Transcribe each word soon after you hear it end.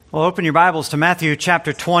Well, open your Bibles to Matthew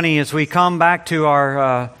chapter 20 as we come back to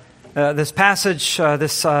our this passage,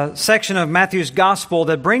 this section of Matthew's Gospel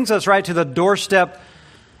that brings us right to the doorstep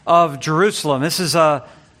of Jerusalem. This is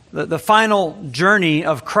the final journey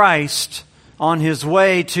of Christ on His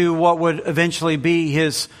way to what would eventually be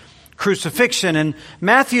His crucifixion. And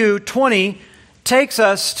Matthew 20 takes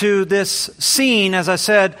us to this scene, as I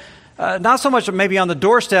said, not so much maybe on the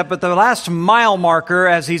doorstep, but the last mile marker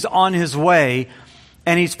as He's on His way.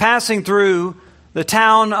 And He's passing through the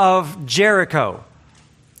town of Jericho.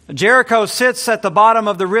 Jericho sits at the bottom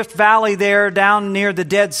of the Rift Valley there, down near the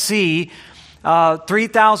Dead Sea,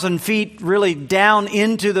 3,000 feet really down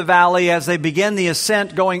into the valley as they begin the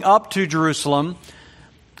ascent going up to Jerusalem.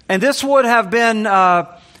 And this would have been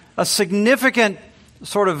a significant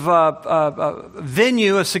sort of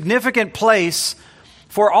venue, a significant place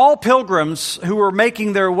for all pilgrims who were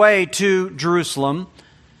making their way to Jerusalem.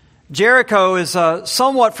 Jericho is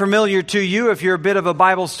somewhat familiar to you if you're a bit of a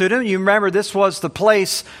Bible student. You remember this was the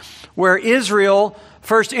place where Israel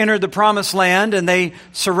first entered the Promised Land, and they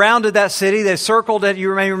surrounded that city. They circled it,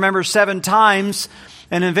 you may remember, 7 times,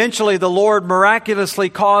 and eventually the Lord miraculously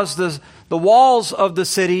caused the walls of the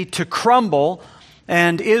city to crumble,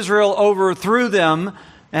 and Israel overthrew them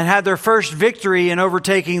and had their first victory in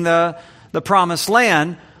overtaking the Promised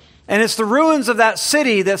Land. And it's the ruins of that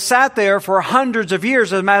city that sat there for hundreds of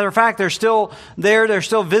years. As a matter of fact, they're still there. They're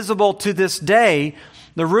still visible to this day.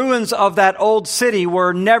 The ruins of that old city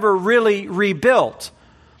were never really rebuilt.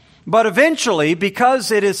 But eventually,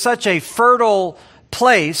 because it is such a fertile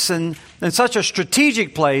place and such a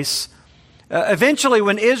strategic place, eventually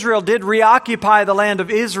when Israel did reoccupy the land of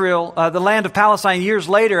Israel, the land of Palestine years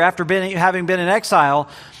later after having been in exile,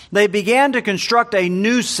 they began to construct a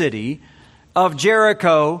new city of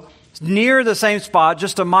Jericho near the same spot,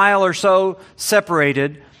 just a mile or so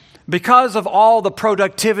separated, because of all the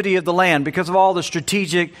productivity of the land, because of all the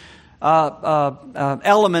strategic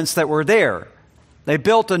elements that were there. They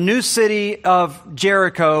built a new city of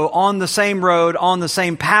Jericho on the same road, on the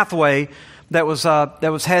same pathway that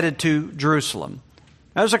was headed to Jerusalem.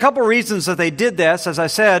 Now, there's a couple reasons that they did this. As I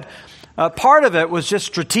said, part of it was just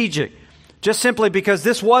strategic, just simply because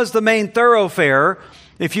this was the main thoroughfare.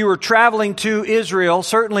 If you were traveling to Israel,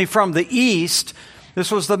 certainly from the east,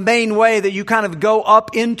 this was the main way that you kind of go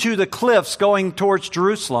up into the cliffs going towards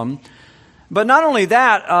Jerusalem. But not only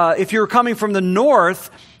that, if you were coming from the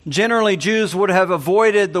north, generally Jews would have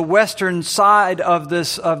avoided the western side of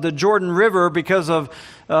the Jordan River because of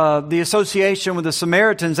the association with the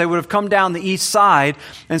Samaritans. They would have come down the east side,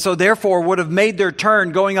 and so therefore would have made their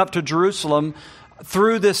turn going up to Jerusalem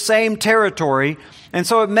through this same territory. And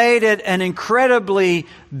so it made it an incredibly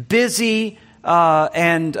busy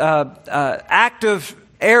and active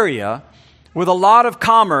area with a lot of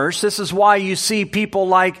commerce. This is why you see people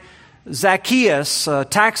like Zacchaeus, a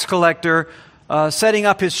tax collector, setting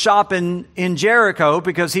up his shop in Jericho,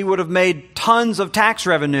 because he would have made tons of tax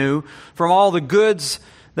revenue from all the goods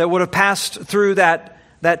that would have passed through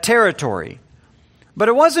that territory. But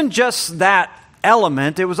it wasn't just that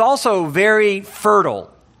element. It was also very fertile.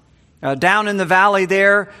 Down in the valley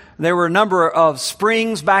there were a number of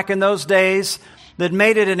springs back in those days that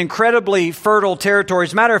made it an incredibly fertile territory.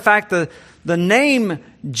 As a matter of fact, the name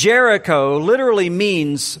Jericho literally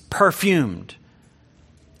means perfumed.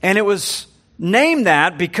 And it was named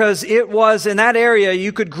that because it was in that area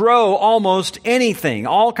you could grow almost anything.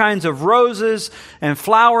 All kinds of roses and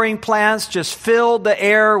flowering plants just filled the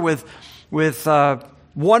air with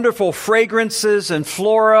wonderful fragrances and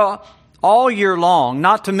flora all year long,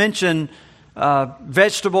 not to mention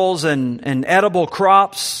vegetables and edible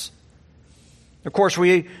crops. Of course,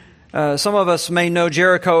 some of us may know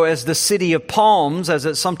Jericho as the city of palms, as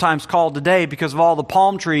it's sometimes called today, because of all the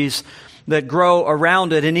palm trees that grow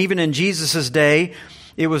around it. And even in Jesus' day,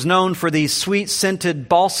 it was known for these sweet-scented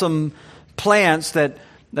balsam plants that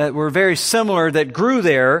were very similar that grew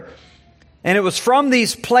there. And it was from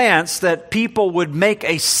these plants that people would make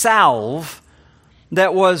a salve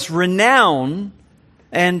that was renowned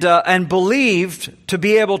and believed to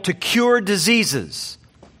be able to cure diseases,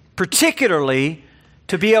 particularly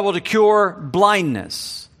to be able to cure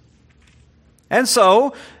blindness. And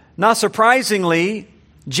so, not surprisingly,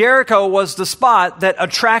 Jericho was the spot that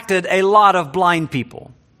attracted a lot of blind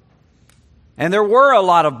people. And there were a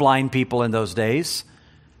lot of blind people in those days.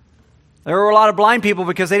 There were a lot of blind people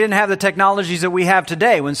because they didn't have the technologies that we have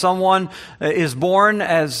today. When someone is born,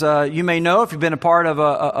 as you may know, if you've been a part of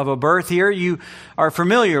a birth here, you are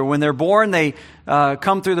familiar. When they're born, they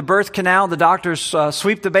come through the birth canal. The doctors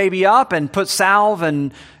sweep the baby up and put salve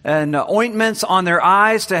and ointments on their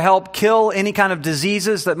eyes to help kill any kind of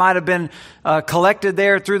diseases that might have been collected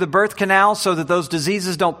there through the birth canal, so that those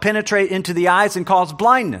diseases don't penetrate into the eyes and cause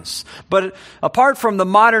blindness. But apart from the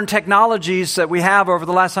modern technologies that we have over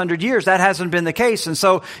the last 100 years, that hasn't been the case. And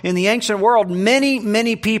so in the ancient world,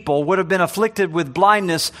 many people would have been afflicted with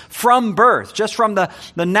blindness from birth, just from the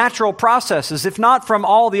natural processes, if not from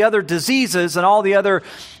all the other diseases and all the other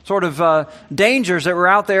sort of dangers that were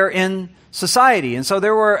out there in society. And so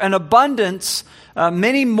there were an abundance,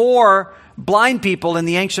 many more blind people in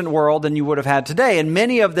the ancient world than you would have had today. And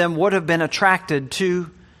many of them would have been attracted to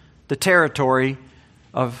the territory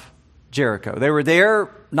of Jericho. They were there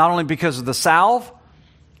not only because of the salve,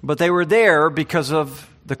 but they were there because of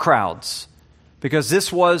the crowds. Because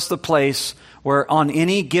this was the place where on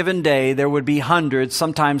any given day there would be hundreds,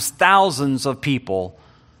 sometimes thousands of people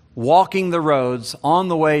walking the roads on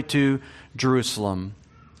the way to Jerusalem.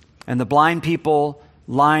 And the blind people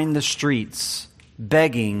lined the streets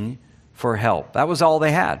begging for help. That was all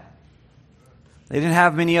they had. They didn't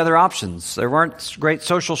have many other options. There weren't great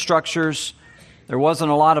social structures. There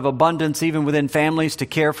wasn't a lot of abundance even within families to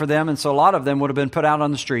care for them. And so a lot of them would have been put out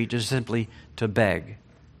on the street just simply to beg.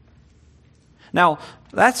 Now,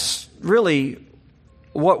 that's really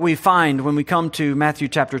what we find when we come to Matthew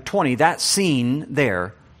chapter 20, that scene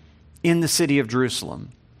there in the city of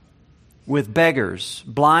Jerusalem with beggars,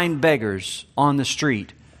 blind beggars on the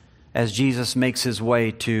street as Jesus makes his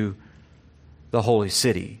way to the holy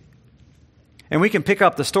city. And we can pick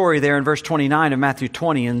up the story there in verse 29 of Matthew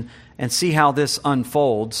 20 and see how this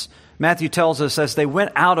unfolds. Matthew tells us, as they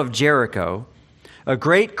went out of Jericho, a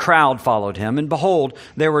great crowd followed him, and behold,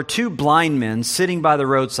 there were two blind men sitting by the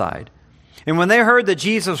roadside. And when they heard that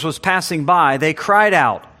Jesus was passing by, they cried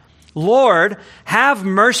out, "Lord, have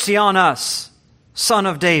mercy on us, Son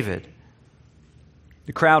of David."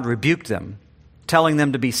 The crowd rebuked them, telling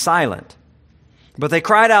them to be silent. But they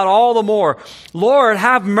cried out all the more, "Lord,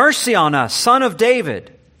 have mercy on us, Son of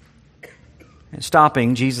David." And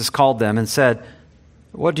stopping, Jesus called them and said,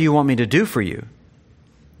 "What do you want me to do for you?"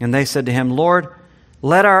 And they said to him, "Lord,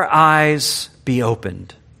 let our eyes be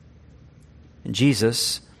opened." And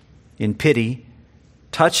Jesus, in pity,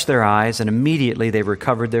 touched their eyes, and immediately they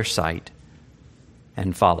recovered their sight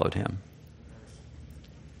and followed him.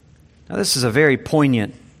 Now, this is a very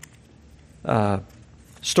poignant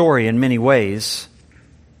story in many ways,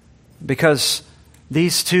 because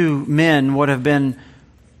these two men would have been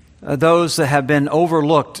those that have been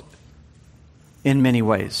overlooked in many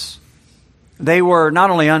ways. They were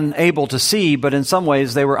not only unable to see, but in some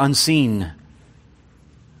ways they were unseen.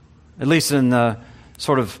 At least in the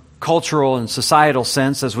sort of cultural and societal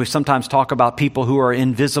sense, as we sometimes talk about people who are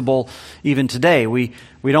invisible even today. We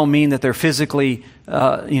don't mean that they're physically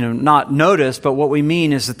not noticed, but what we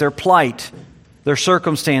mean is that their plight, their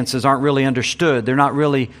circumstances aren't really understood. They're not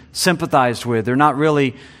really sympathized with. They're not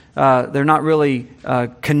really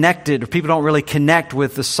connected. People don't really connect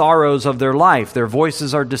with the sorrows of their life. Their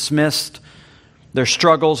voices are dismissed. Their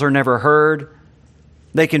struggles are never heard.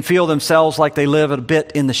 They can feel themselves like they live a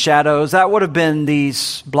bit in the shadows. That would have been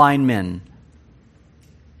these blind men.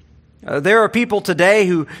 There are people today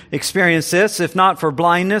who experience this, if not for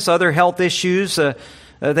blindness, other health issues.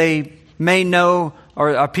 They may know,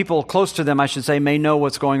 or people close to them, I should say, may know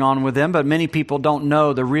what's going on with them, but many people don't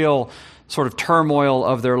know the real sort of turmoil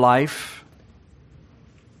of their life.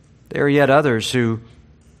 There are yet others who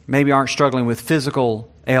maybe aren't struggling with physical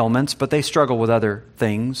ailments, but they struggle with other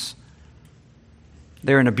things.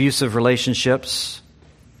 They're in abusive relationships,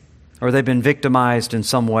 or they've been victimized in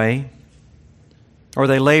some way, or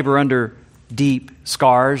they labor under deep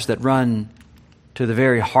scars that run to the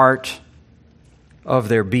very heart of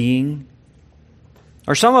their being.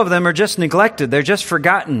 Or some of them are just neglected. They're just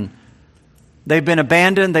forgotten. They've been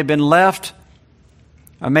abandoned. They've been left.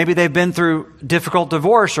 Maybe they've been through difficult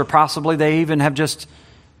divorce, or possibly they even have just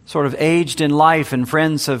sort of aged in life and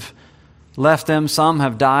friends have left them. Some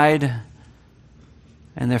have died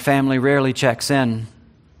and their family rarely checks in.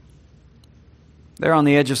 They're on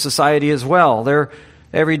the edge of society as well. They're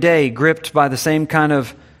every day gripped by the same kind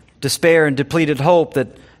of despair and depleted hope that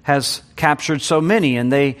has captured so many,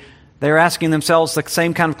 and they're asking themselves the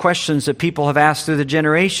same kind of questions that people have asked through the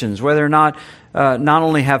generations, whether or not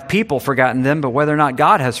only have people forgotten them, but whether or not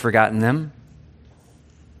God has forgotten them.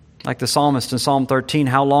 Like the psalmist in Psalm 13,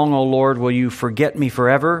 "How long, O Lord, will you forget me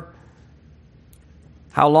forever?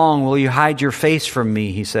 How long will you hide your face from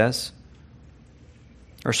me?" he says.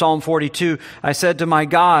 Or Psalm 42, "I said to my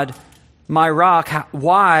God, my rock,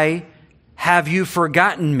 why have you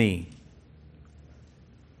forgotten me?"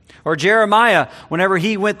 Or Jeremiah, whenever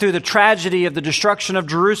he went through the tragedy of the destruction of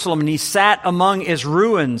Jerusalem and he sat among its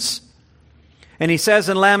ruins. And he says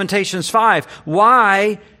in Lamentations 5,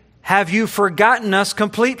 "Why have you forgotten us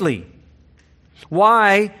completely?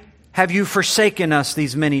 Why have you forsaken us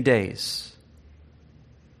these many days?"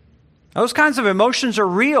 Those kinds of emotions are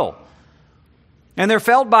real. And they're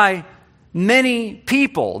felt by many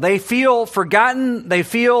people. They feel forgotten. They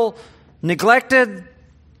feel neglected.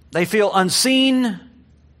 They feel unseen.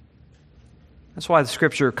 That's why the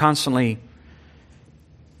Scripture constantly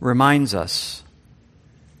reminds us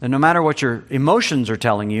that no matter what your emotions are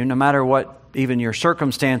telling you, no matter what even your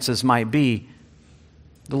circumstances might be,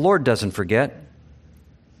 the Lord doesn't forget.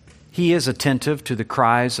 He is attentive to the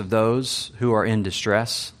cries of those who are in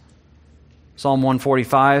distress. Psalm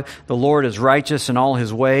 145, "The Lord is righteous in all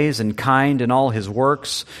His ways and kind in all His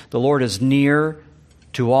works. The Lord is near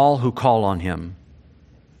to all who call on Him,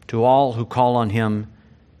 to all who call on Him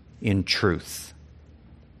in truth."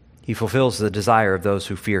 He fulfills the desire of those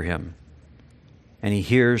who fear Him, and He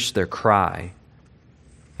hears their cry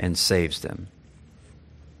and saves them.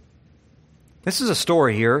 This is a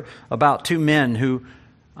story here about two men who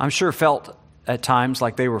I'm sure felt at times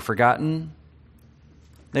like they were forgotten.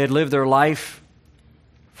 They had lived their life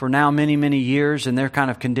for now many, many years in their kind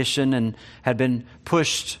of condition and had been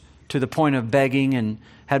pushed to the point of begging and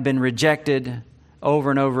had been rejected over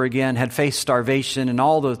and over again, had faced starvation and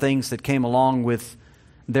all the things that came along with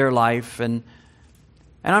their life. And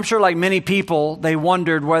I'm sure like many people, they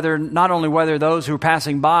wondered not only whether those who were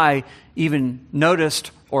passing by even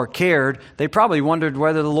noticed or cared, they probably wondered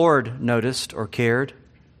whether the Lord noticed or cared.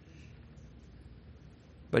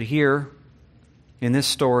 But here, in this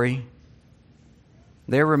story,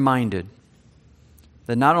 they're reminded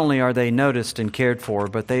that not only are they noticed and cared for,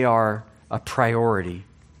 but they are a priority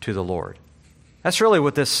to the Lord. That's really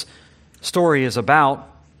what this story is about.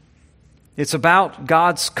 It's about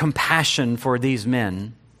God's compassion for these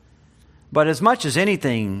men. But as much as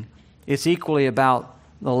anything, it's equally about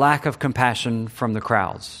the lack of compassion from the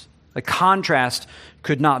crowds. The contrast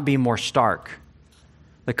could not be more stark.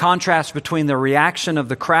 The contrast between the reaction of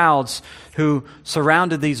the crowds who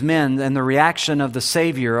surrounded these men and the reaction of the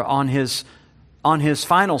Savior on his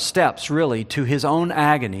final steps, really, to His own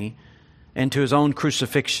agony and to His own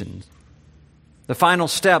crucifixion. The final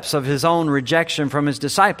steps of His own rejection from His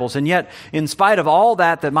disciples. And yet, in spite of all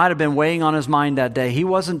that might have been weighing on His mind that day, He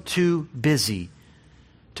wasn't too busy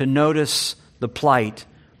to notice the plight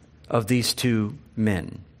of these two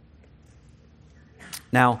men.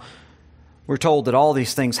 Now, we're told that all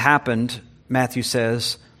these things happened, Matthew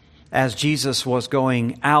says, as Jesus was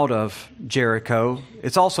going out of Jericho.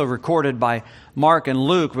 It's also recorded by Mark and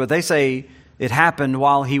Luke, but they say it happened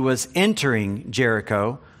while He was entering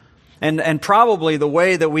Jericho. And probably the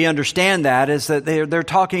way that we understand that is that they're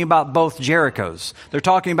talking about both Jerichos. They're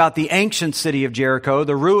talking about the ancient city of Jericho,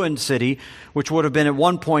 the ruined city, which would have been at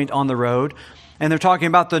one point on the road. And they're talking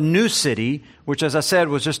about the new city, which, as I said,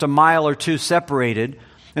 was just a mile or two separated.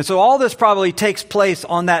 And so all this probably takes place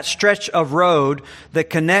on that stretch of road that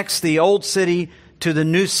connects the old city to the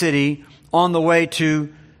new city on the way to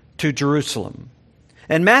Jerusalem.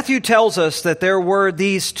 And Matthew tells us that there were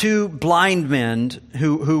these two blind men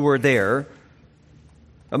who were there.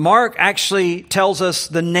 Mark actually tells us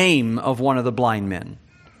the name of one of the blind men.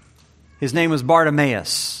 His name was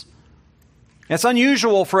Bartimaeus. It's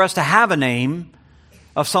unusual for us to have a name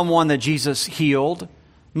of someone that Jesus healed.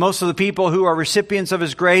 Most of the people who are recipients of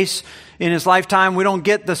His grace in His lifetime, we don't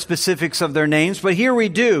get the specifics of their names, but here we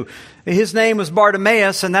do. His name was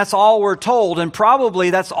Bartimaeus, and that's all we're told, and probably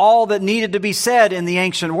that's all that needed to be said in the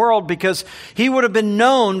ancient world, because he would have been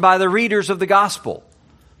known by the readers of the gospel.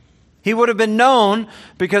 He would have been known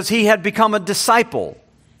because he had become a disciple.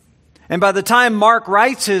 And by the time Mark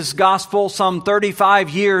writes his gospel, some 35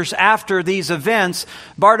 years after these events,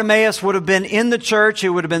 Bartimaeus would have been in the church. He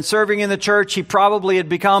would have been serving in the church. He probably had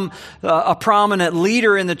become a prominent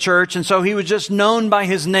leader in the church. And so he was just known by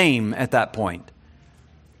his name at that point.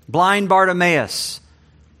 Blind Bartimaeus,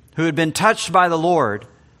 who had been touched by the Lord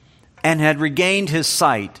and had regained his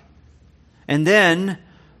sight. And then,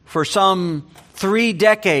 for some 3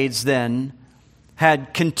 decades then,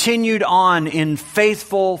 had continued on in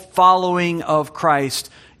faithful following of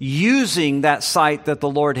Christ, using that sight that the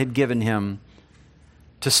Lord had given him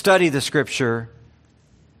to study the Scripture,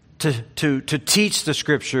 to teach the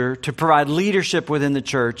Scripture, to provide leadership within the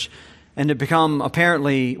church, and to become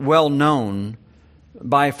apparently well known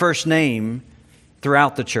by first name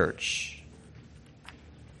throughout the church.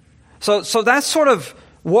 So that's sort of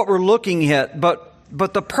what we're looking at, but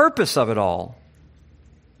the purpose of it all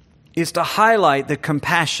is to highlight the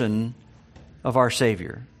compassion of our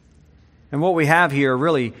Savior. And what we have here are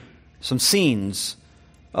really some scenes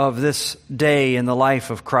of this day in the life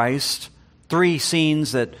of Christ. 3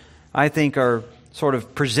 scenes that I think are sort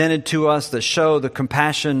of presented to us that show the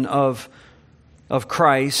compassion of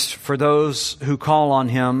Christ for those who call on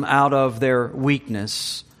Him out of their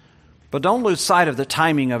weakness. But don't lose sight of the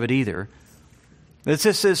timing of it either.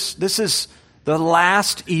 This is the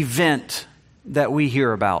last event that we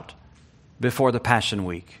hear about before the Passion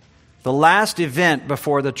Week. The last event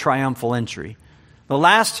before the triumphal entry. The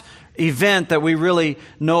last event that we really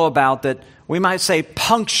know about that we might say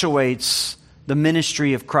punctuates the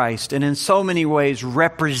ministry of Christ and in so many ways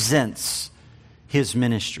represents His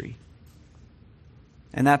ministry.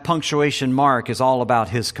 And that punctuation mark is all about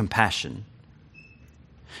His compassion.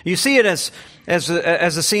 You see it as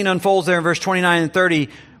the scene unfolds there in verse 29 and 30,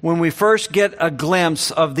 when we first get a glimpse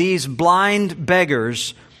of these blind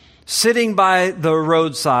beggars sitting by the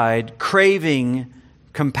roadside, craving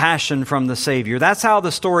compassion from the Savior. That's how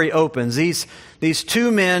the story opens. These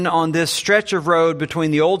 2 men on this stretch of road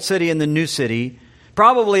between the old city and the new city,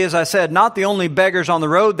 probably, as I said, not the only beggars on the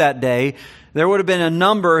road that day. There would have been a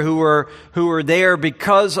number who were there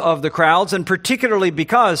because of the crowds, and particularly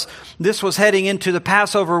because this was heading into the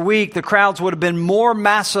Passover week, the crowds would have been more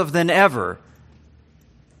massive than ever.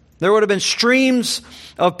 There would have been streams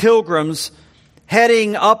of pilgrims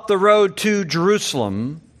heading up the road to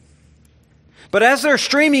Jerusalem. But as they're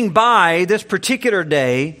streaming by this particular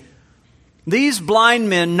day, these blind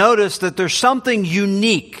men notice that there's something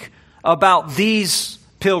unique about these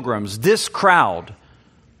pilgrims, this crowd.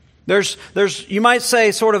 There's you might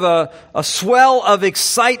say sort of a swell of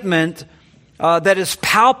excitement that is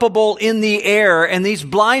palpable in the air, and these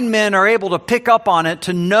blind men are able to pick up on it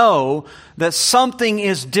to know that something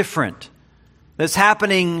is different that's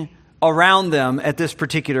happening around them at this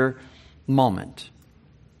particular moment.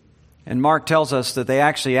 And Luke tells us they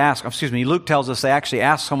actually asked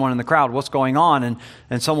someone in the crowd, what's going on?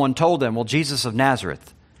 And someone told them, well, Jesus of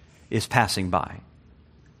Nazareth is passing by.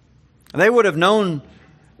 They would have known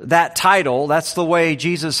that title. That's the way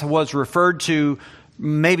Jesus was referred to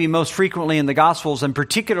maybe most frequently in the Gospels, and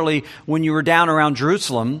particularly when you were down around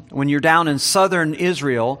Jerusalem, when you're down in southern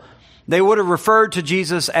Israel, they would have referred to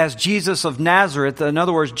Jesus as Jesus of Nazareth. In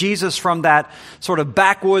other words, Jesus from that sort of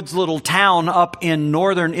backwoods little town up in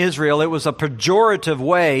northern Israel. It was a pejorative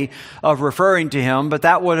way of referring to Him, but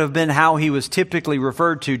that would have been how He was typically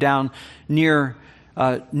referred to down near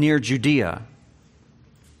Judea.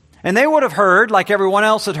 And they would have heard, like everyone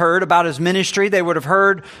else had heard, about His ministry. They would have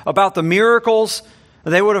heard about the miracles.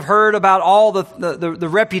 They would have heard about all the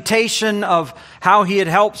reputation of how He had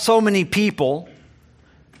helped so many people.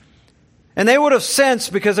 And they would have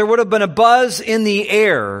sensed, because there would have been a buzz in the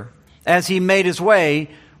air as He made His way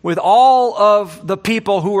with all of the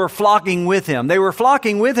people who were flocking with Him. They were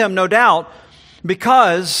flocking with Him, no doubt,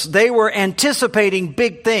 because they were anticipating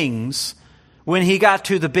big things when He got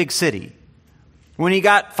to the big city. When He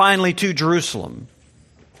got finally to Jerusalem.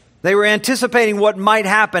 They were anticipating what might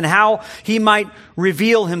happen, how He might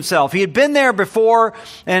reveal Himself. He had been there before,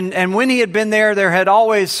 and when He had been there had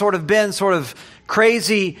always been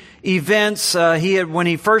crazy events. When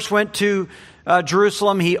He first went to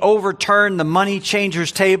Jerusalem, He overturned the money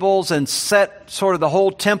changers' tables and set sort of the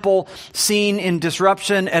whole temple scene in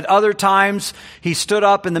disruption. At other times, He stood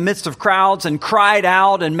up in the midst of crowds and cried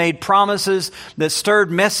out and made promises that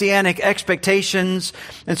stirred messianic expectations.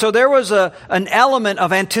 And so there was an element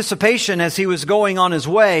of anticipation as He was going on His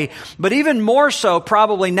way, but even more so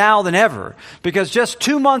probably now than ever, because just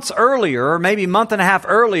 2 months earlier, or maybe a month and a half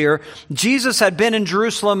earlier, Jesus had been in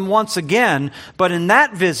Jerusalem once again, but in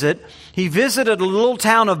that visit, He visited a little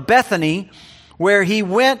town of Bethany, where He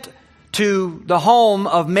went to the home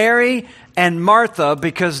of Mary and Martha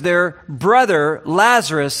because their brother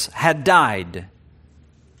Lazarus had died.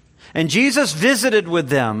 And Jesus visited with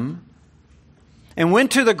them and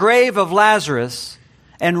went to the grave of Lazarus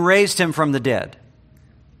and raised him from the dead.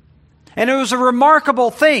 And it was a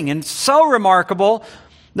remarkable thing, and so remarkable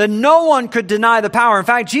that no one could deny the power. In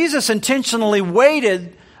fact, Jesus intentionally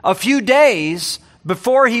waited a few days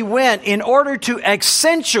before He went in order to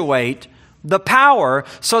accentuate the power,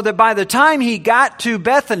 so that by the time He got to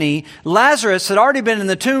Bethany, Lazarus had already been in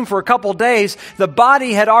the tomb for a couple days. The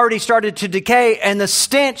body had already started to decay, and the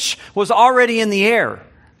stench was already in the air.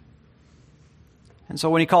 And so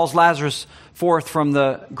when He calls Lazarus forth from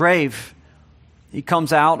the grave, he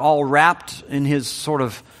comes out all wrapped in his sort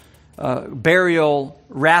of burial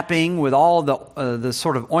wrapping with all the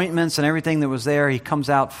sort of ointments and everything that was there. He comes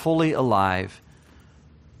out fully alive,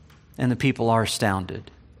 and the people are astounded.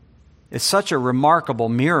 It's such a remarkable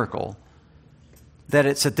miracle that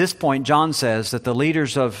it's at this point, John says, that the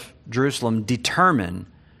leaders of Jerusalem determine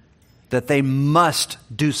that they must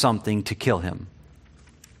do something to kill him.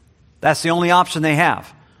 That's the only option they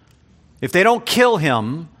have. If they don't kill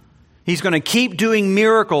him, he's going to keep doing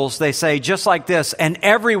miracles, they say, just like this, and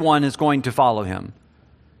everyone is going to follow him.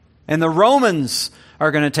 And the Romans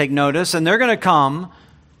are going to take notice, and they're going to come,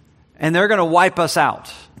 and they're going to wipe us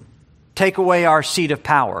out, take away our seat of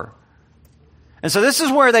power. And so this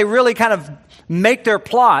is where they really kind of make their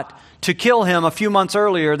plot to kill him a few months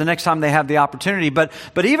earlier, the next time they have the opportunity. But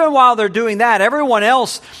even while they're doing that, everyone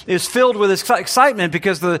else is filled with excitement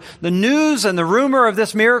because the news and the rumor of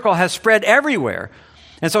this miracle has spread everywhere.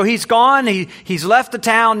 And so he's gone, he's left the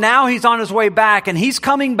town, now he's on his way back, and he's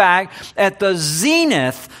coming back at the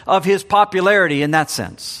zenith of his popularity in that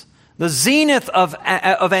sense. The zenith of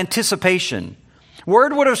anticipation.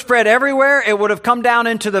 Word would have spread everywhere. It would have come down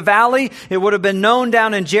into the valley. It would have been known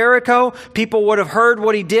down in Jericho. People would have heard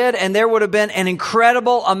what he did, and there would have been an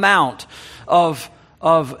incredible amount of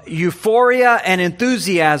euphoria and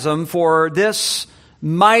enthusiasm for this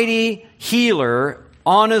mighty healer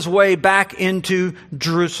on his way back into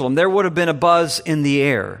Jerusalem. There would have been a buzz in the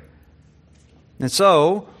air. And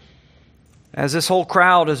so, as this whole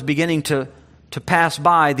crowd is beginning to pass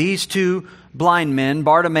by, these two blind men,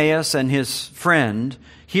 Bartimaeus and his friend,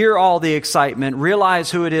 hear all the excitement,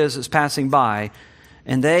 realize who it is that's passing by,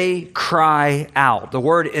 and they cry out. The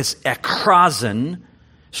word is ekrazon.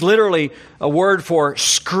 It's literally a word for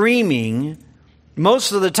screaming.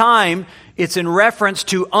 Most of the time, it's in reference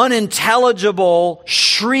to unintelligible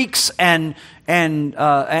shrieks and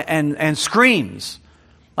screams,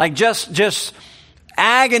 like just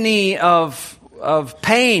agony of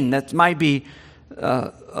pain that might be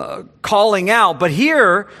calling out. But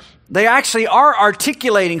here, they actually are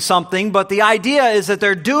articulating something, but the idea is that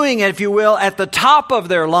they're doing it, if you will, at the top of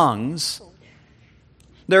their lungs.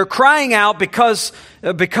 They're crying out because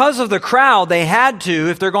of the crowd. They had to,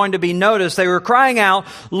 if they're going to be noticed. They were crying out,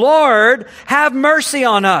 "Lord, have mercy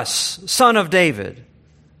on us, Son of David."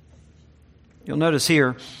 You'll notice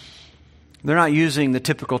here, they're not using the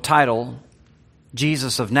typical title,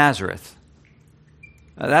 Jesus of Nazareth.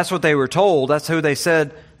 That's what they were told. That's who they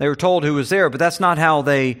said they were told who was there. But that's not how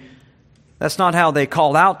they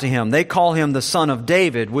called out to him. They call him the Son of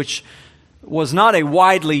David, which was not a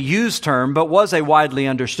widely used term, but was a widely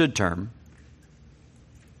understood term.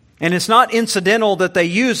 And it's not incidental that they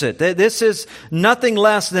use it. This is nothing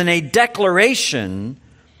less than a declaration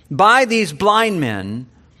by these blind men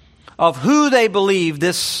of who they believe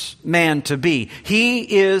this man to be.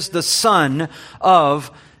 He is the Son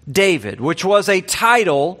of David, which was a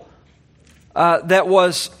title that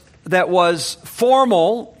was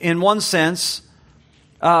formal in one sense,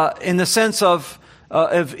 in the sense of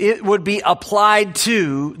it would be applied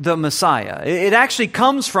to the Messiah. It actually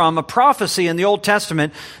comes from a prophecy in the Old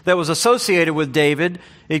Testament that was associated with David.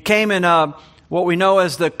 It came in what we know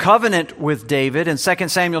as the covenant with David in 2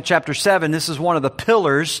 Samuel chapter 7. This is one of the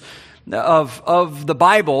pillars of the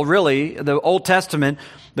Bible, really, the Old Testament.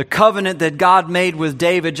 The covenant that God made with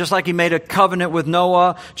David, just like he made a covenant with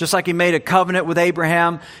Noah, just like he made a covenant with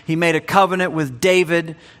Abraham, he made a covenant with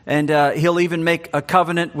David, and he'll even make a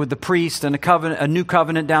covenant with the priest and a new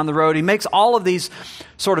covenant down the road. He makes all of these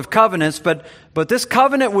sort of covenants, but this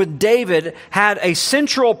covenant with David had a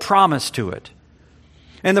central promise to it.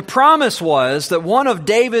 And the promise was that one of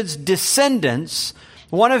David's descendants,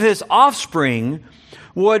 one of his offspring,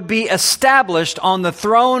 would be established on the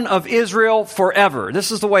throne of Israel forever.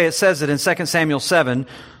 This is the way it says it in 2 Samuel 7.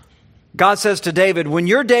 God says to David, "When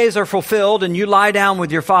your days are fulfilled and you lie down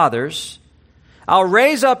with your fathers, I'll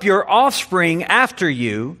raise up your offspring after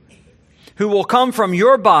you, who will come from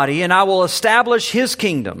your body, and I will establish his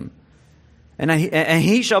kingdom. And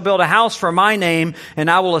he shall build a house for my name,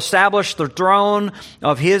 and I will establish the throne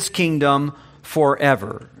of his kingdom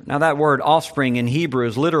forever." Now that word offspring in Hebrew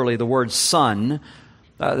is literally the word son.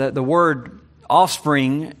 The word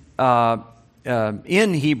offspring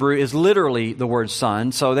in Hebrew is literally the word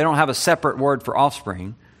son, so they don't have a separate word for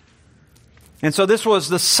offspring. And so this was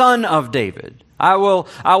the son of David. I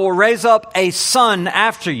will raise up a son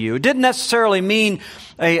after you. It didn't necessarily mean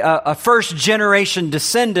a first generation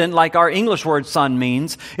descendant like our English word son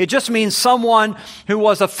means. It just means someone who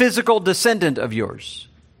was a physical descendant of yours.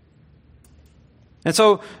 And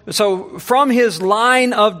so from his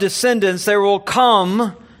line of descendants, there will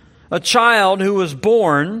come a child who was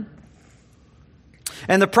born.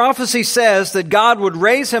 And the prophecy says that God would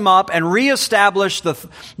raise him up and reestablish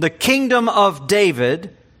the kingdom of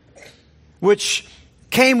David, which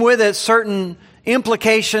came with it certain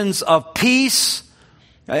implications of peace.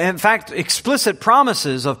 In fact, explicit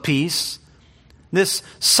promises of peace. This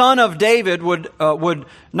son of David would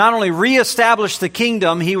not only reestablish the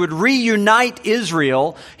kingdom, he would reunite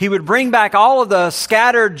Israel. He would bring back all of the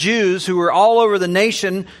scattered Jews who were all over the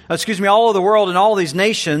all over the world and all of these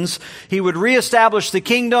nations. He would reestablish the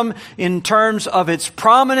kingdom in terms of its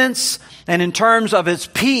prominence and in terms of its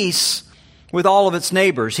peace with all of its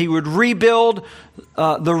neighbors. He would rebuild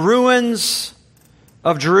the ruins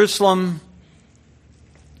of Jerusalem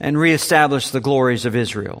and reestablish the glories of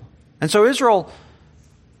Israel. And so Israel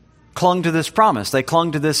clung to this promise. They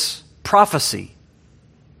clung to this prophecy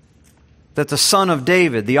that the son of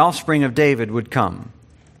David, the offspring of David, would come.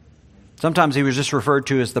 Sometimes he was just referred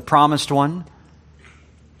to as the promised one.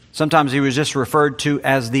 Sometimes he was just referred to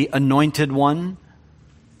as the anointed one.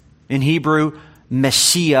 In Hebrew,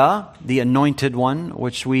 Messiah, the anointed one,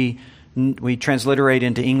 which we transliterate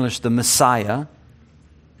into English the Messiah.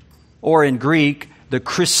 Or in Greek, the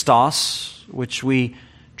Christos, which we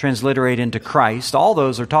transliterate into Christ. All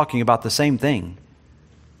those are talking about the same thing.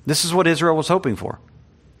 This is what Israel was hoping for.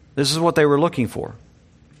 This is what they were looking for.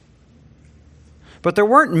 But there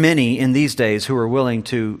weren't many in these days who were willing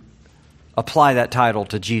to apply that title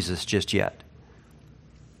to Jesus just yet.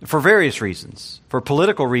 For various reasons. For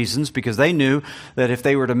political reasons, because they knew that if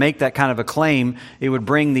they were to make that kind of a claim, it would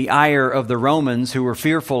bring the ire of the Romans, who were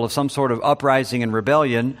fearful of some sort of uprising and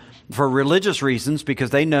rebellion. For religious reasons,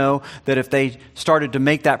 because they know that if they started to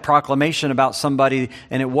make that proclamation about somebody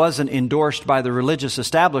and it wasn't endorsed by the religious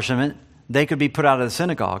establishment, they could be put out of the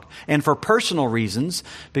synagogue. And for personal reasons,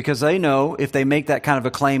 because they know if they make that kind of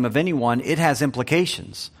a claim of anyone, it has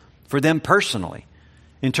implications for them personally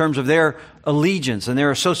in terms of their allegiance and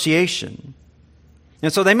their association.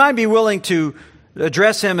 And so they might be willing to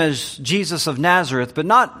address him as Jesus of Nazareth, but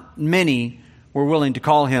not many were willing to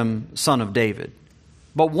call him Son of David.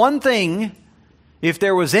 But one thing, if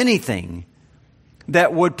there was anything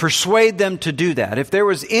that would persuade them to do that, if there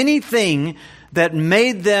was anything that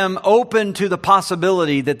made them open to the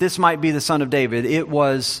possibility that this might be the Son of David, it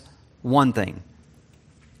was one thing.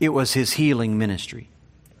 It was his healing ministry.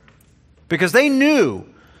 Because they knew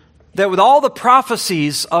that with all the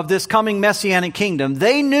prophecies of this coming Messianic kingdom,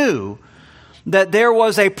 they knew that there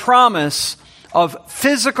was a promise of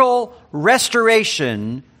physical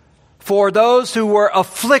restoration for those who were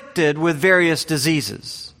afflicted with various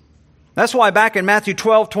diseases. That's why back in Matthew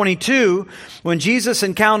 12:22, when Jesus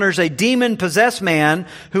encounters a demon-possessed man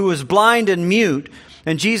who was blind and mute,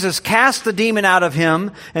 and Jesus casts the demon out of him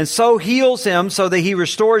and so heals him so that he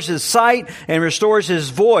restores his sight and restores his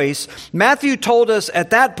voice, Matthew told us at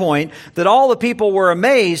that point that all the people were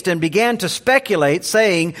amazed and began to speculate,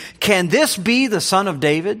 saying, "Can this be the Son of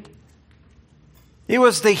David?" It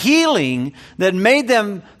was the healing that made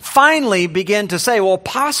them finally begin to say, well,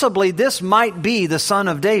 possibly this might be the Son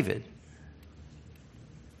of David.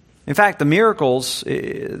 In fact, the miracles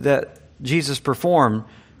that Jesus performed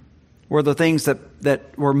were the things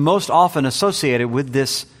that were most often associated with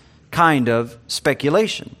this kind of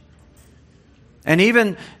speculation. And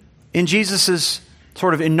even in Jesus'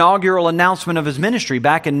 sort of inaugural announcement of his ministry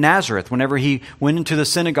back in Nazareth, whenever he went into the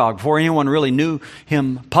synagogue, before anyone really knew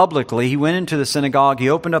him publicly, he went into the synagogue, he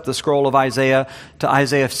opened up the scroll of Isaiah to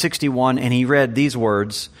Isaiah 61, and he read these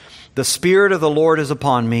words, "The Spirit of the Lord is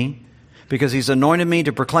upon me, because he's anointed me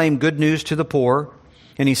to proclaim good news to the poor,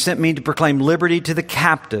 and he sent me to proclaim liberty to the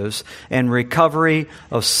captives and recovery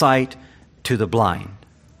of sight to the blind."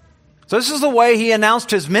 So this is the way he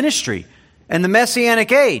announced his ministry and the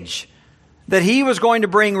Messianic age, that he was going to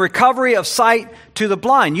bring recovery of sight to the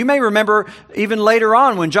blind. You may remember even later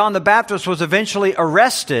on when John the Baptist was eventually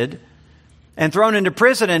arrested and thrown into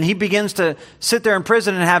prison, and he begins to sit there in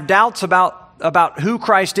prison and have doubts about who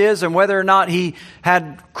Christ is and whether or not he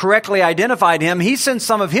had correctly identified him. He sent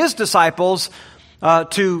some of his disciples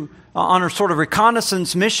on a sort of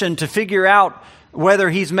reconnaissance mission to figure out whether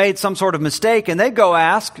he's made some sort of mistake, and they go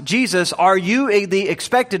ask Jesus, "Are you the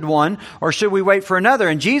expected one, or should we wait for another?"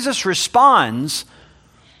 And Jesus responds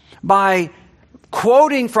by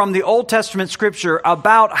quoting from the Old Testament scripture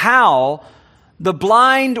about how the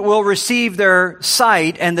blind will receive their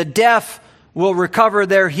sight and the deaf will recover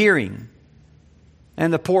their hearing,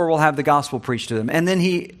 and the poor will have the gospel preached to them. And then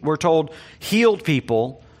he, we're told, healed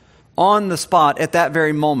people on the spot at that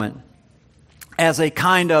very moment, as a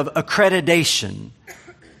kind of accreditation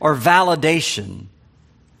or validation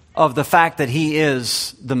of the fact that he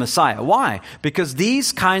is the Messiah. Why? Because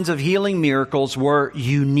these kinds of healing miracles were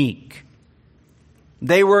unique.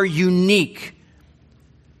 They were unique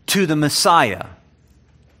to the Messiah.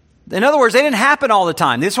 In other words, they didn't happen all the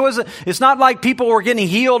time. It's not like people were getting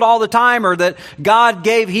healed all the time, or that God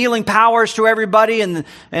gave healing powers to everybody and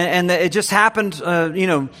it just happened,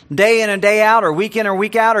 day in and day out, or week in or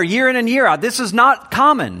week out, or year in and year out. This is not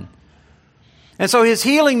common. And so his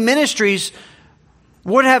healing ministries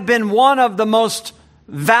would have been one of the most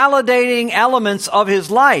validating elements of his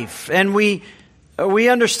life. And we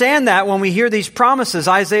understand that when we hear these promises.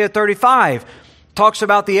 Isaiah 35 talks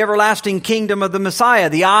about the everlasting kingdom of the Messiah.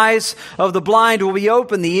 The eyes of the blind will be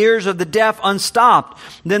opened, the ears of the deaf unstopped.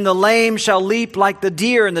 Then the lame shall leap like the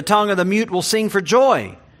deer, and the tongue of the mute will sing for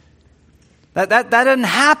joy. That doesn't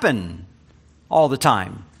happen all the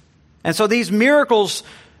time. And so these miracles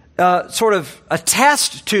sort of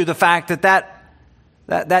attest to the fact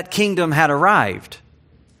that kingdom had arrived.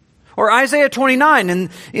 Or Isaiah 29, and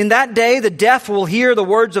in that day the deaf will hear the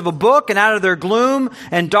words of a book, and out of their gloom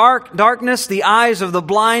and darkness the eyes of the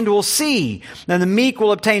blind will see. And the meek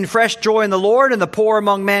will obtain fresh joy in the Lord, and the poor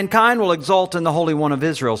among mankind will exult in the Holy One of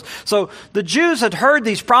Israel. So the Jews had heard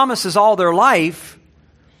these promises all their life.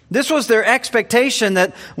 This was their expectation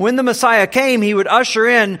that when the Messiah came, he would usher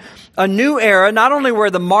in a new era, not only where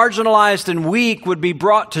the marginalized and weak would be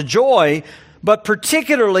brought to joy, but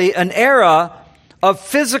particularly an era of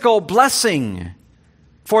physical blessing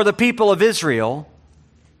for the people of Israel,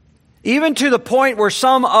 even to the point where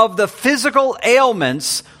some of the physical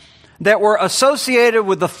ailments that were associated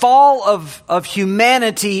with the fall of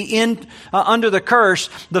humanity under the curse,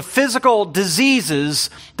 the physical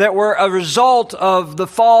diseases that were a result of the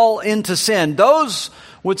fall into sin, those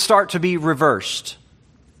would start to be reversed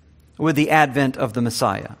with the advent of the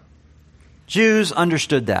Messiah. Jews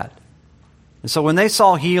understood that. And so when they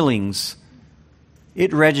saw healings,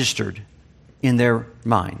 it registered in their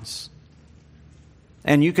minds.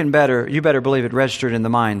 And you better believe it registered in the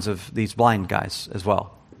minds of these blind guys as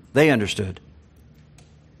well. They understood.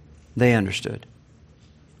 They understood.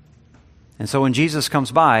 And so when Jesus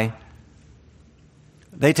comes by,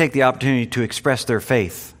 they take the opportunity to express their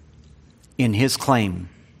faith in his claim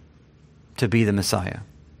to be the Messiah.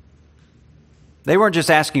 They weren't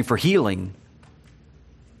just asking for healing.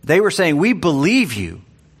 They were saying, "We believe you.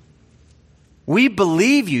 We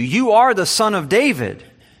believe you. You are the Son of David.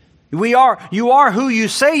 You are who you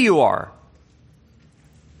say you are."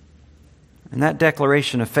 And that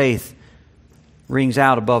declaration of faith rings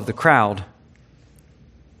out above the crowd.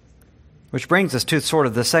 Which brings us to sort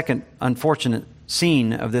of the second unfortunate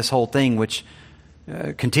scene of this whole thing, which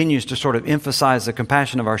continues to sort of emphasize the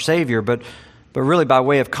compassion of our Savior, but really by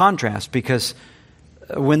way of contrast, because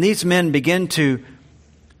when these men begin to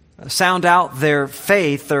sound out their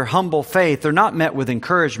faith, their humble faith, they're not met with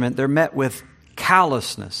encouragement, they're met with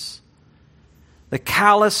callousness. The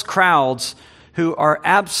callous crowds who are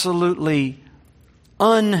absolutely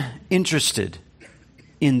uninterested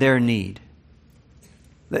in their need.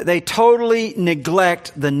 They totally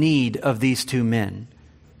neglect the need of these two men.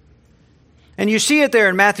 And you see it there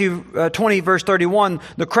in Matthew 20, verse 31.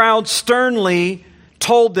 The crowd sternly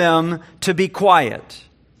told them to be quiet.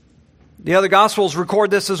 The other Gospels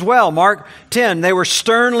record this as well. Mark 10, they were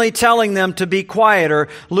sternly telling them to be quiet. Or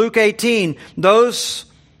Luke 18, those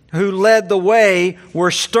who led the way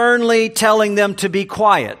were sternly telling them to be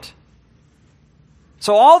quiet.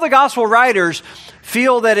 So all the Gospel writers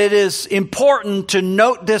feel that it is important to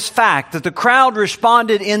note this fact, that the crowd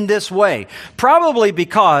responded in this way. Probably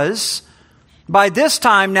because by this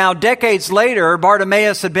time now, decades later,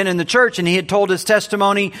 Bartimaeus had been in the church and he had told his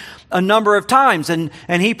testimony a number of times. And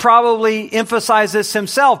he probably emphasized this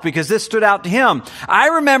himself because this stood out to him. I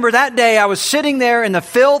remember that day I was sitting there in the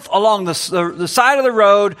filth along the side of the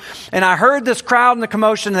road, and I heard this crowd and the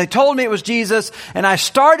commotion, and they told me it was Jesus, and I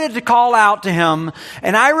started to call out to him,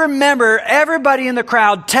 and I remember everybody in the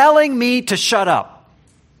crowd telling me to shut up.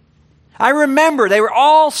 I remember they were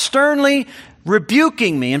all sternly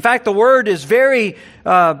rebuking me. In fact, the word is very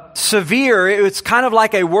severe. It's kind of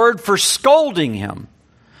like a word for scolding him.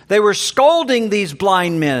 They were scolding these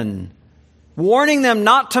blind men, warning them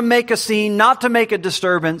not to make a scene, not to make a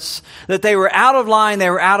disturbance, that they were out of line,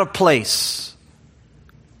 they were out of place.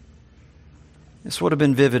 This would have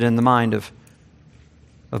been vivid in the mind of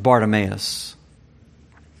Bartimaeus.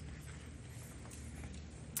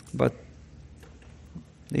 But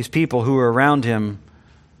these people who were around him,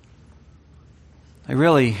 they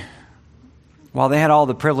really, while they had all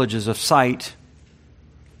the privileges of sight,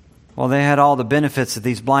 while they had all the benefits that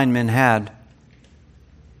these blind men had,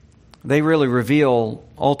 they really reveal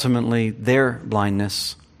ultimately their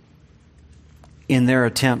blindness in their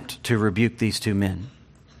attempt to rebuke these two men.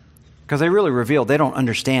 Because they really reveal they don't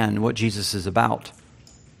understand what Jesus is about.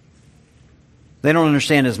 They don't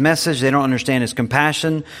understand his message. They don't understand his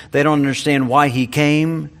compassion. They don't understand why he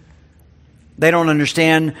came. They don't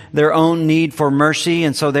understand their own need for mercy,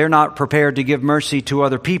 and so they're not prepared to give mercy to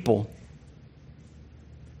other people.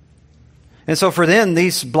 And so for them,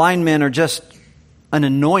 these blind men are just an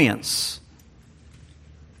annoyance,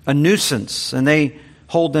 a nuisance, and they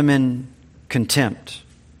hold them in contempt.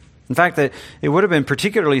 In fact, it would have been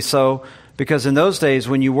particularly so because in those days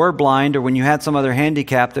when you were blind or when you had some other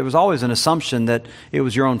handicap, there was always an assumption that it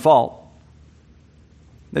was your own fault.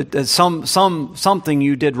 That something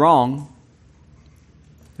you did wrong.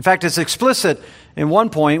 In fact, it's explicit in one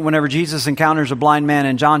point whenever Jesus encounters a blind man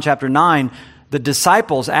in John chapter 9, the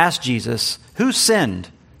disciples ask Jesus, who sinned,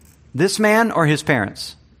 this man or his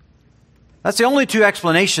parents? That's the only two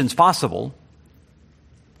explanations possible.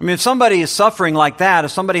 I mean, if somebody is suffering like that, if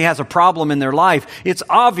somebody has a problem in their life, it's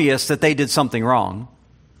obvious that they did something wrong.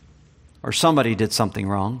 Or somebody did something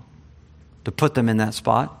wrong to put them in that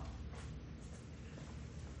spot.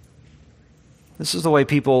 This is the way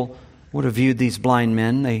people would have viewed these blind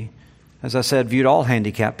men. They, as I said, viewed all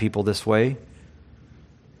handicapped people this way.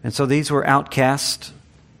 And so these were outcasts.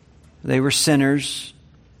 They were sinners.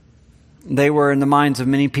 They were, in the minds of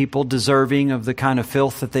many people, deserving of the kind of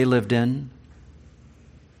filth that they lived in.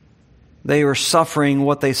 They were suffering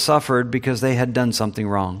what they suffered because they had done something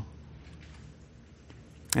wrong.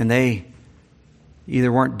 And they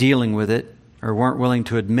either weren't dealing with it or weren't willing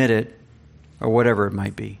to admit it or whatever it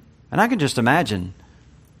might be. And I can just imagine,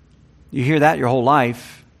 you hear that your whole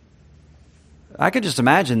life, I could just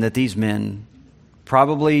imagine that these men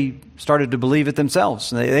probably started to believe it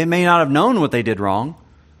themselves. They may not have known what they did wrong.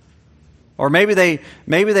 Or maybe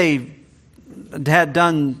they had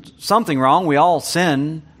done something wrong. We all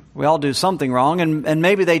sin. We all do something wrong. And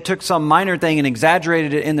maybe they took some minor thing and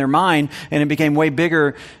exaggerated it in their mind, and it became way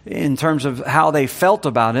bigger in terms of how they felt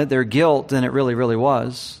about it, their guilt, than it really, really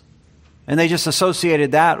was. And they just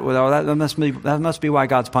associated that with, that must be why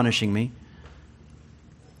God's punishing me.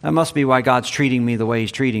 That must be why God's treating me the way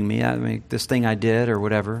He's treating me. I mean, this thing I did or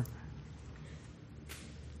whatever.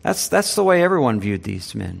 That's the way everyone viewed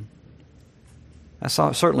these men. That's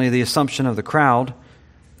certainly the assumption of the crowd.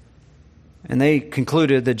 And they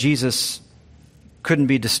concluded that Jesus couldn't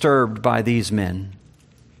be disturbed by these men.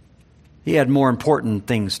 He had more important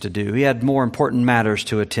things to do. He had more important matters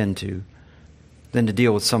to attend to than to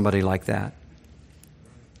deal with somebody like that.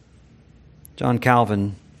 John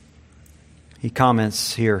Calvin, he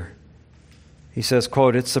comments here. He says,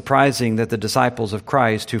 quote, "It's surprising that the disciples of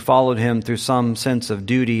Christ who followed him through some sense of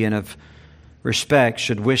duty and of respect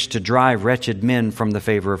should wish to drive wretched men from the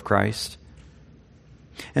favor of Christ.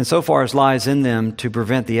 And so far as lies in them to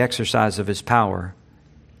prevent the exercise of his power.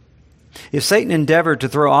 If Satan endeavored to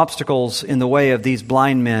throw obstacles in the way of these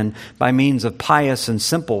blind men by means of pious and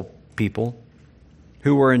simple people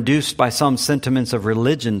who were induced by some sentiments of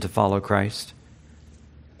religion to follow Christ,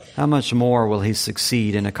 how much more will he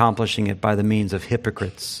succeed in accomplishing it by the means of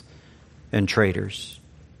hypocrites and traitors?"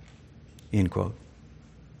 End quote.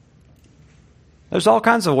 There's all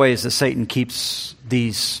kinds of ways that Satan keeps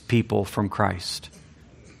these people from Christ.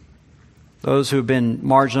 Those who have been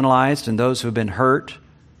marginalized and those who have been hurt.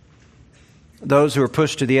 Those who are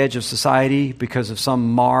pushed to the edge of society because of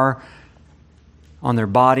some mar on their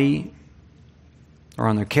body or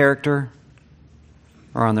on their character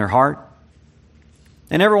or on their heart.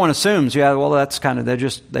 And everyone assumes, yeah, well, that's kind of,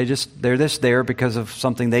 they're there because of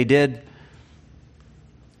something they did.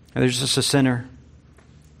 They're just a sinner.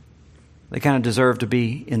 They kind of deserve to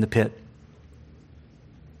be in the pit.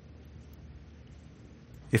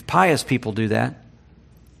 If pious people do that,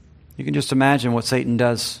 you can just imagine what Satan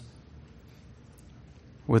does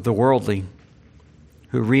with the worldly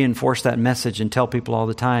who reinforce that message and tell people all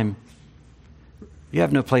the time, you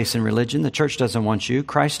have no place in religion. The church doesn't want you.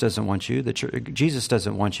 Christ doesn't want you. Jesus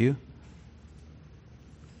doesn't want you.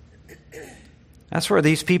 That's where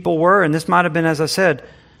these people were, and this might have been, as I said,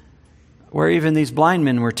 where even these blind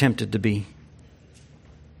men were tempted to be.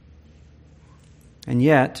 And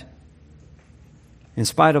yet, in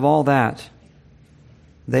spite of all that,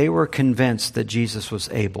 they were convinced that Jesus was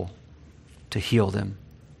able to heal them.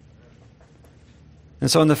 And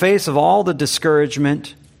so in the face of all the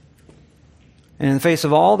discouragement and in the face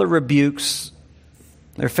of all the rebukes,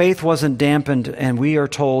 their faith wasn't dampened, and we are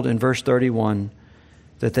told in verse 31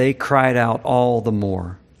 that they cried out all the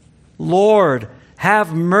more, "Lord,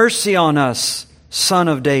 have mercy on us, Son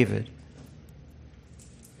of David."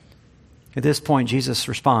 At this point, Jesus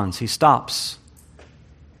responds. He stops.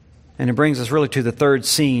 And it brings us really to the third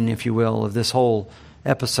scene, if you will, of this whole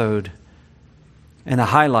episode and the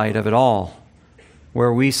highlight of it all.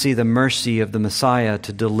 where we see the mercy of the Messiah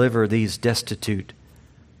to deliver these destitute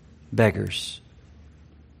beggars.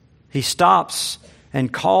 He stops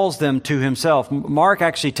and calls them to himself. Mark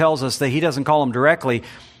actually tells us that he doesn't call them directly.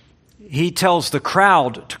 He tells the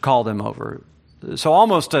crowd to call them over. So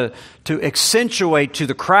almost to accentuate to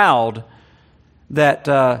the crowd that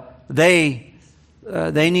they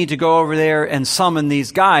need to go over there and summon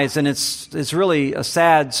these guys. And it's really a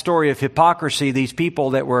sad story of hypocrisy. These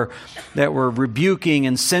people that were rebuking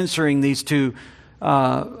and censoring these two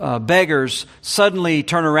beggars suddenly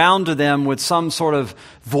turn around to them with some sort of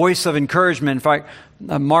voice of encouragement. In fact,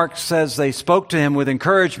 Mark says they spoke to him with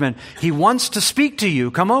encouragement. He wants to speak to you.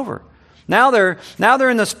 Come over. Now they're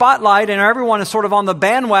in the spotlight, and everyone is sort of on the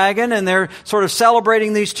bandwagon, and they're sort of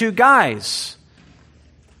celebrating these two guys.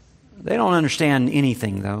 They don't understand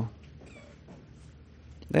anything, though.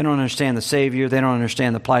 They don't understand the Savior. They don't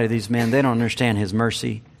understand the plight of these men. They don't understand His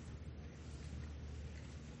mercy.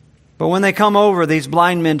 But when they come over, these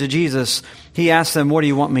blind men, to Jesus, He asks them, "What do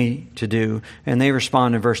you want me to do?" And they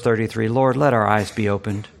respond in verse 33, "Lord, let our eyes be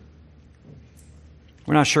opened."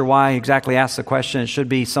 We're not sure why He exactly asked the question. It should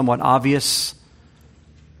be somewhat obvious.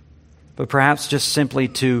 But perhaps just simply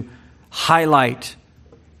to highlight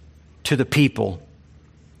to the people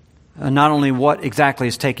not only what exactly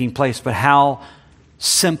is taking place, but how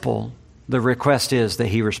simple the request is that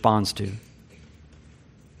He responds to.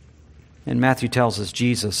 And Matthew tells us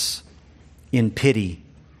Jesus, in pity,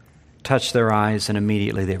 touched their eyes, and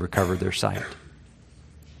immediately they recovered their sight.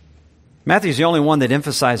 Matthew's the only one that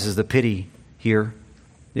emphasizes the pity here.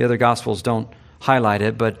 The other Gospels don't highlight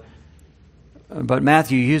it, but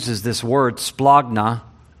Matthew uses this word, splagna,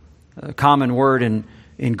 a common word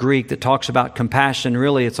in Greek that talks about compassion.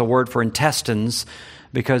 Really, it's a word for intestines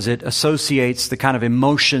because it associates the kind of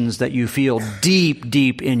emotions that you feel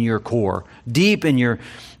deep in your core, deep in your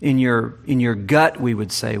gut, we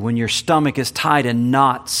would say, when your stomach is tied in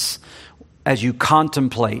knots as you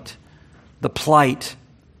contemplate the plight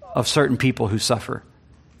of certain people who suffer.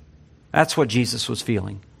 That's what Jesus was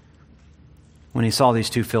feeling when He saw these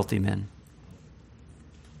two filthy men.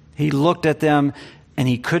 He looked at them and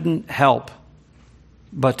He couldn't help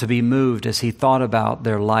but to be moved as He thought about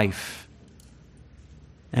their life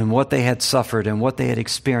and what they had suffered and what they had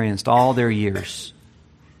experienced all their years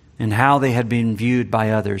and how they had been viewed by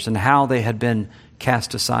others and how they had been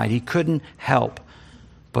cast aside. He couldn't help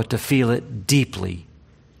but to feel it deeply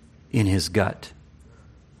in His gut.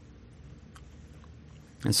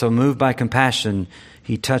 And so, moved by compassion,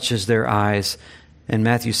 He touches their eyes, and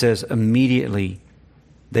Matthew says, immediately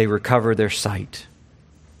they recover their sight.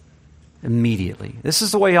 Immediately. This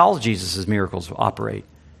is the way all of Jesus' miracles operate.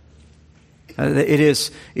 It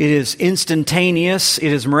is instantaneous,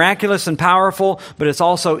 it is miraculous and powerful, but it's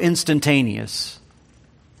also instantaneous.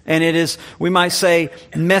 And it is, we might say,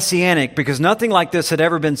 messianic, because nothing like this had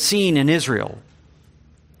ever been seen in Israel.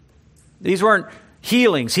 These weren't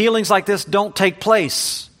healings. Healings like this don't take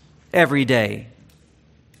place every day.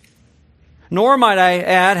 Nor, might I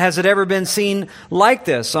add, has it ever been seen like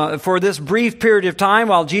this. For this brief period of time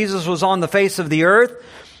while Jesus was on the face of the earth,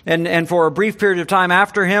 and for a brief period of time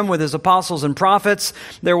after Him with His apostles and prophets,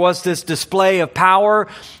 there was this display of power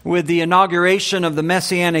with the inauguration of the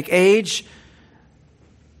Messianic age.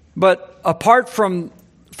 But apart from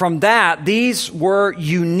that, these were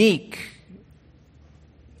unique.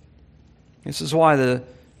 This is why the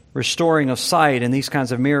restoring of sight and these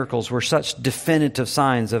kinds of miracles were such definitive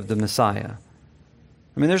signs of the Messiah.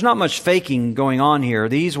 I mean, there's not much faking going on here.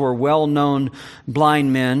 These were well-known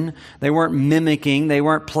blind men. They weren't mimicking. They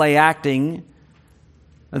weren't play acting.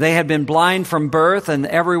 They had been blind from birth, and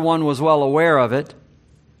everyone was well aware of it.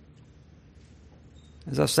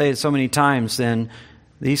 As I've said so many times, then,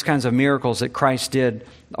 these kinds of miracles that Christ did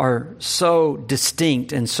are so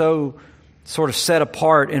distinct and so sort of set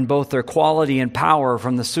apart in both their quality and power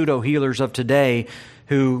from the pseudo-healers of today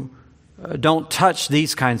who don't touch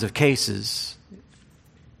these kinds of cases.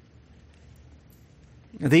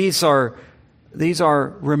 These are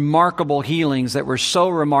remarkable healings that were so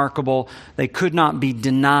remarkable they could not be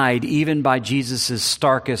denied even by Jesus'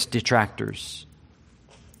 starkest detractors.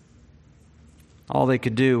 All they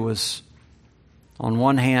could do was, on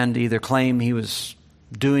one hand, either claim He was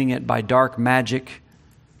doing it by dark magic,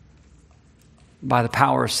 by the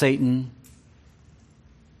power of Satan,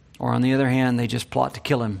 or on the other hand, they just plot to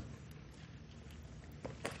kill Him.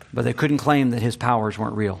 But they couldn't claim that His powers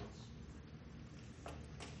weren't real.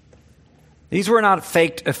 These were not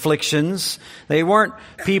faked afflictions. They weren't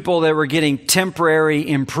people that were getting temporary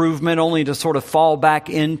improvement only to sort of fall back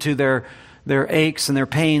into their aches and their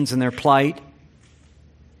pains and their plight.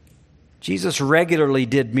 Jesus regularly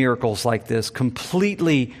did miracles like this,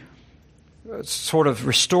 completely sort of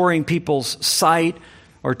restoring people's sight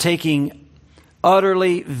or taking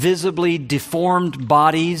utterly, visibly deformed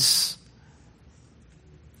bodies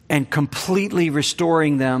and completely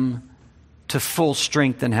restoring them to full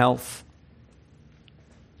strength and health.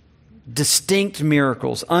 Distinct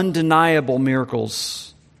miracles, undeniable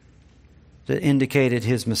miracles that indicated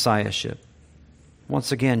his messiahship.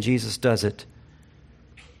 Once again, Jesus does it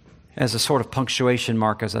as a sort of punctuation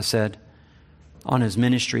mark, as I said, on his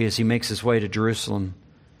ministry as he makes his way to Jerusalem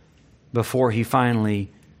before he finally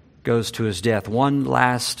goes to his death. One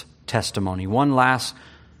last testimony, one last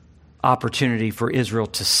opportunity for Israel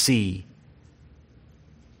to see.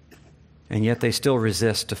 And yet they still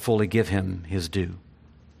resist to fully give him his due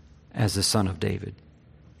as the Son of David.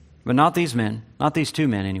 But not these men, not these two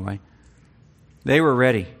men anyway. They were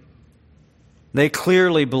ready. They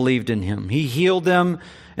clearly believed in him. He healed them,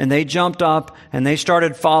 and they jumped up, and they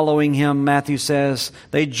started following him, Matthew says.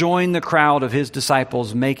 They joined the crowd of his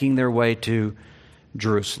disciples making their way to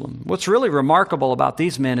Jerusalem. What's really remarkable about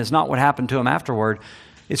these men is not what happened to them afterward.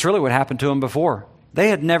 It's really what happened to them before. They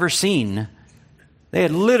had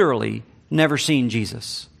literally never seen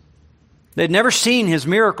Jesus. They'd never seen his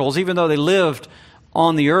miracles, even though they lived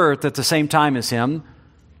on the earth at the same time as him.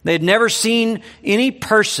 They'd never seen any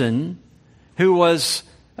person who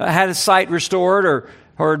had his sight restored or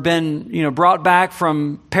had been brought back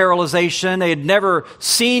from paralyzation. They had never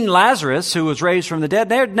seen Lazarus, who was raised from the dead.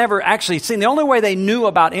 They had never actually seen. The only way they knew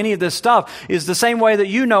about any of this stuff is the same way that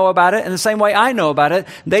you know about it and the same way I know about it.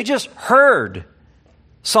 They just heard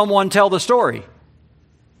someone tell the story.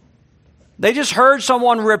 They just heard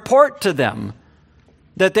someone report to them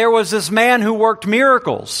that there was this man who worked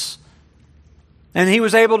miracles. And he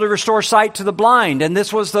was able to restore sight to the blind. And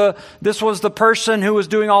this was the person who was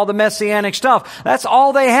doing all the messianic stuff. That's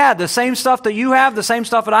all they had. The same stuff that you have, the same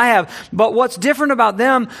stuff that I have. But what's different about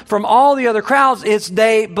them from all the other crowds is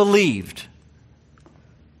they believed.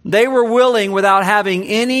 They were willing, without having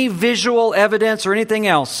any visual evidence or anything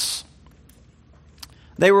else,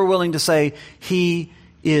 they were willing to say, he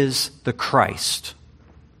is the Christ.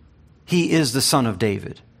 He is the Son of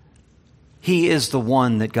David. He is the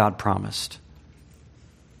one that God promised.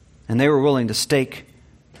 And they were willing to stake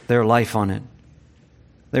their life on it.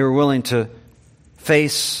 They were willing to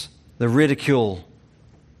face the ridicule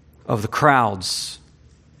of the crowds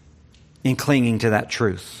in clinging to that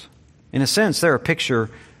truth. In a sense, they're a picture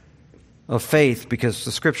of faith, because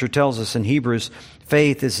the Scripture tells us in Hebrews,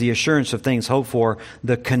 faith is the assurance of things hoped for,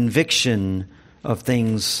 the conviction of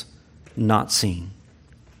things not seen.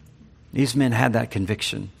 These men had that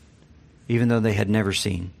conviction, even though they had never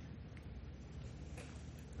seen.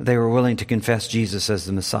 They were willing to confess Jesus as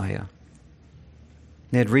the Messiah.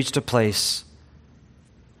 They had reached a place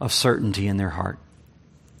of certainty in their heart.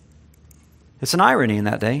 It's an irony in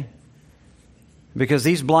that day, because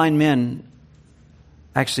these blind men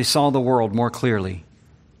actually saw the world more clearly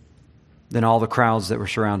than all the crowds that were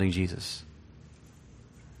surrounding Jesus.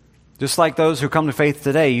 Just like those who come to faith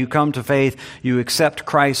today, you come to faith, you accept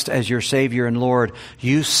Christ as your Savior and Lord.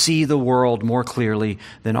 You see the world more clearly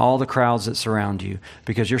than all the crowds that surround you,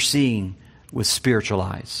 because you're seeing with spiritual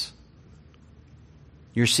eyes.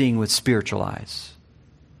 You're seeing with spiritual eyes.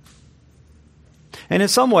 And in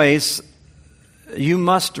some ways, you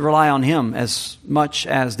must rely on Him as much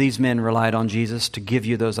as these men relied on Jesus to give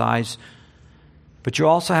you those eyes. But you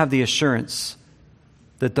also have the assurance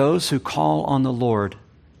that those who call on the Lord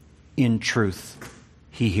in truth,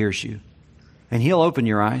 He hears you. And He'll open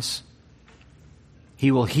your eyes.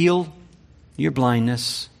 He will heal your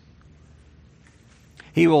blindness.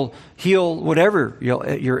 He will heal whatever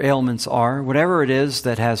your ailments are, whatever it is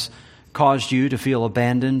that has caused you to feel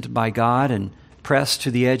abandoned by God and pressed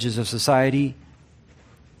to the edges of society.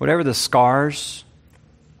 Whatever the scars,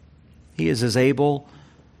 He is as able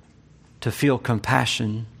to feel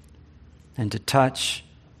compassion and to touch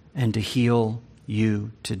and to heal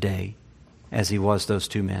you today as He was those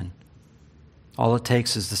two men. All it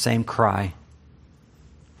takes is the same cry,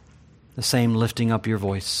 the same lifting up your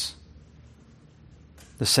voice,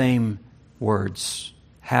 the same words,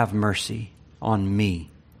 have mercy on me,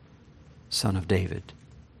 Son of David.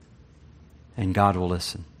 And God will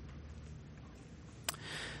listen.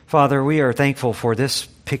 Father, we are thankful for this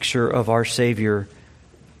picture of our Savior,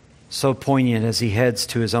 so poignant as He heads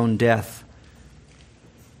to His own death.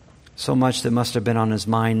 So much that must have been on His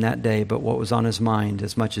mind that day, but what was on His mind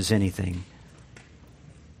as much as anything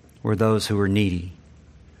were those who were needy.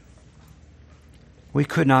 We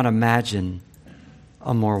could not imagine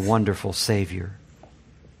a more wonderful Savior.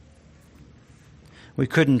 We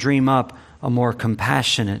couldn't dream up a more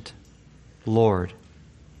compassionate Lord.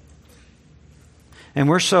 And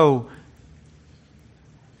we're so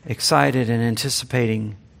excited and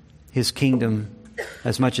anticipating His kingdom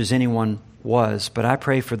as much as anyone was. But I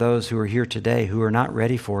pray for those who are here today who are not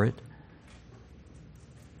ready for it.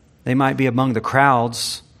 They might be among the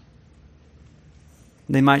crowds.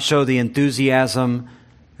 They might show the enthusiasm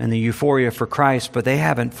and the euphoria for Christ, but they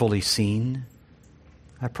haven't fully seen.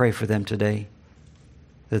 I pray for them today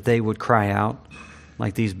that they would cry out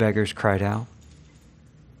like these beggars cried out,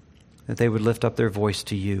 that they would lift up their voice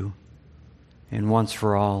to you and once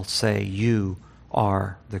for all say, "You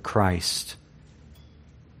are the Christ.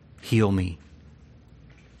 Heal me.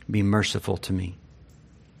 Be merciful to me."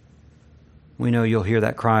 We know you'll hear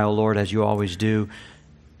that cry, O Lord, as you always do.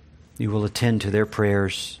 You will attend to their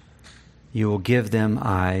prayers. You will give them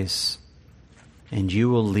eyes, and you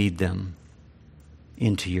will lead them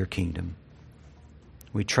into your kingdom.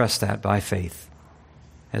 We trust that by faith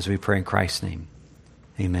as we pray in Christ's name.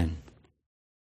 Amen.